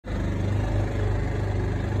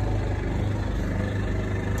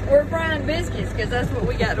we're frying biscuits because that's what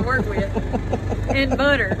we got to work with. And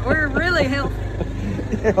butter. We're really healthy.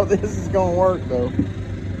 Yeah, this is gonna work though.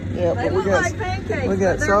 Yeah, They but look we got like pancakes, we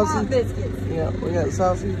got but they're sausage. not biscuits. Yeah, we got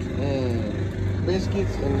sausage and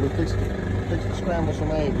biscuits, and we're fixing to scramble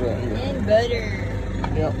some eggs right here. And butter.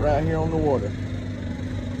 Yep, right here on the water.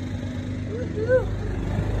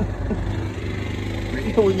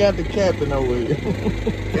 We got the captain over here.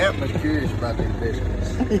 Captain's curious about these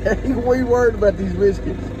biscuits. Yeah, we worried about these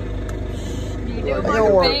biscuits. Do you do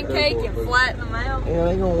them like a pancake and flatten them out? Yeah,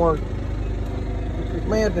 they gonna work.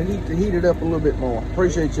 May have to heat it up a little bit more.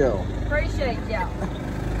 Appreciate y'all. Appreciate y'all.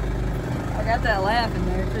 I got that laugh in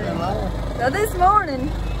there too. So this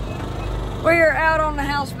morning, we are out on the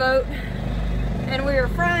houseboat and we are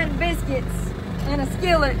frying biscuits in a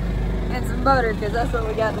skillet and some butter because that's what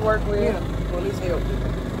we got to work with. Yeah, well, it's healthy.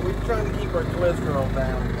 We're trying to keep our cholesterol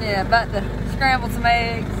down. Yeah, about to scramble some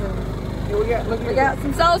eggs. And Yeah, we got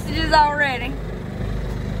some sausages already.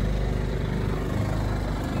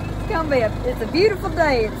 It's a beautiful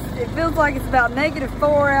day. It feels like it's about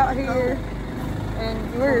 -4 out here.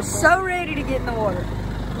 And we're so ready to get in the water.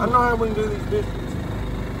 I know how we can do these biscuits.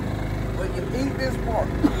 We can eat this part.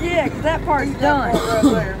 Yeah, because that part's Eat done. that part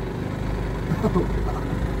right there.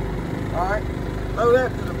 Alright. Throw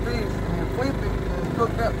that to the fish and flip it and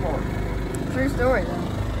cook that part. True story though.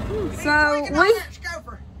 So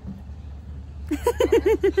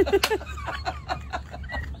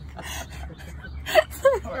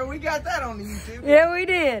Well, we got that on the YouTube. yeah, we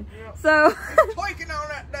did. Yeah. So Tweaking on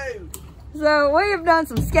that dude. So we have done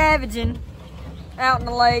some scavenging out in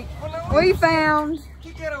the lake. We found.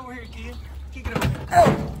 Kick that over here, kid. Kick it over here.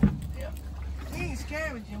 Oh. Yeah. We ain't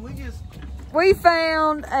scavenging. We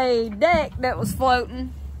found a deck that was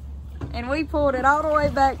floating, and we pulled it all the way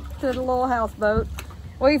back to the little houseboat.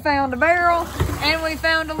 We found a barrel, and we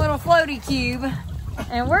found a little floaty cube,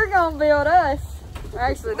 and we're gonna build us.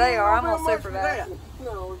 Actually, they are. I'm gonna supervise.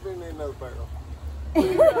 No, we've been in no barrel.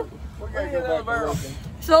 We're gonna go back barrel.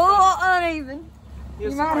 It's a little uneven.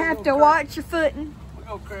 You might have to watch your footing. We're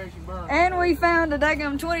gonna crash and burn. And we found a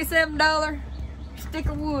daggum $27 stick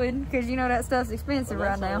of wood, because you know that stuff's expensive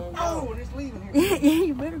right now. Oh, it's leaving here. Yeah,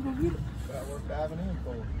 you better go get it. That's what we're diving in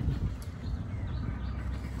for.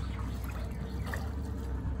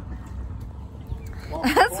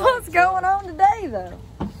 That's what's going on today, though.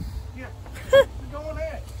 Yeah, we're going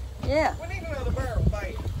at it. Yeah. We need another barrel,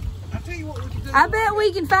 babe. I tell you what we can do. I bet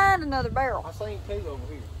we can find another barrel. I seen two over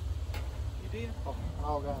here. You did? Oh,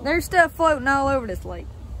 God. There's stuff floating all over this lake.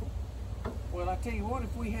 Well, I tell you what,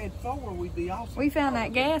 if we had 4, we'd be awesome. We found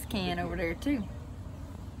that gas can over there, too.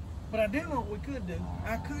 But I do know what we could do.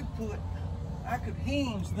 I could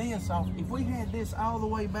hinge this off. If we had this all the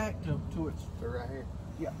way back to its... So right here.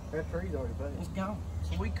 Yeah. That tree's already back. It's gone.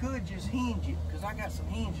 So we could just hinge it, because I got some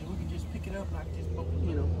hinges. We could just pick it up and I could just,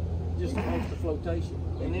 you know, just off the flotation.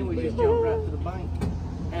 And then we just jump right to the bank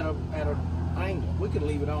at a angle. We could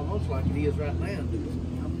leave it almost like it is right now and do it.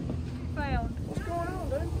 Found. What's going on,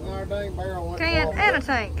 dude? Our dang barrel went Can and a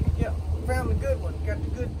tank. Yeah, found the good one. Got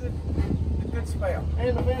the good spout.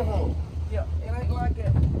 And the vent hole. Yeah, it ain't like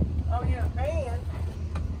that. Oh yeah, and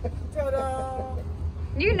ta-da!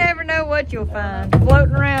 You never know what you'll find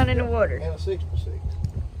floating around in the water. And a 6x6.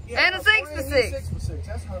 Yeah, And a 6x6. 6x6.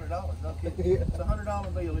 That's $100. Okay, it's a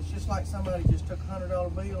 $100 bill. It's just like somebody just took a $100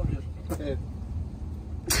 bill and just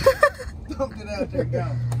dumped it out there,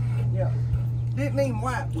 gone. Yeah. Didn't even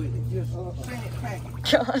wipe with it. Just sent it packing.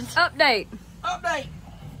 Update. Update.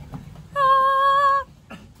 Ah,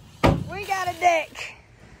 we got a deck.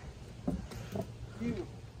 Beautiful.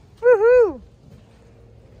 Woohoo!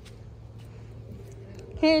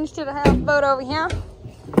 Hinge to the houseboat over here,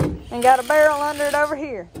 and got a barrel under it over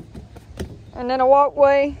here, and then a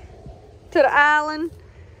walkway to the island.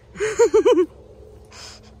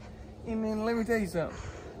 And then let me tell you something.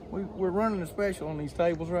 We're running a special on these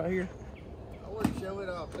tables right here. I wouldn't show it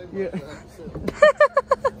off. Yeah.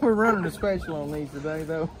 We're running a special on these today,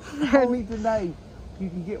 though. Only today. You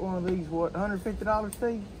can get one of these, what, $150,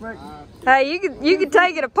 Steve? Right? Hey, you could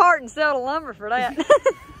take it apart and sell the lumber for that.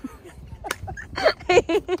 Why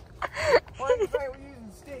do you think we're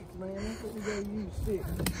using sticks, man? That's what we gotta use, sticks.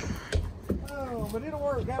 Oh, but it'll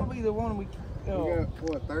work. That'll be the one we... Oh. We got,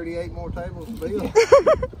 what, 38 more tables to build?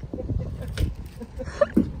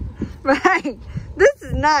 But hey, this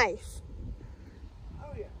is nice.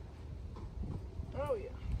 Oh, yeah. Oh,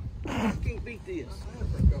 yeah. I can't beat this.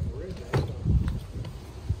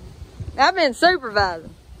 I've been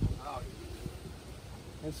supervising. Oh,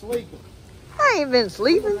 yeah. And sleeping. I ain't been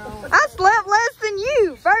sleeping. I slept less than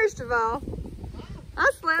you, first of all.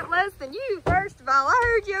 I slept less us than you, first of all. I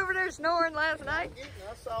heard you over there snoring last night.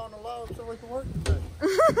 I saw on the log so we can work today.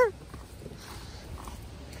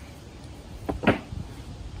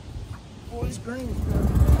 Boy, this green is good.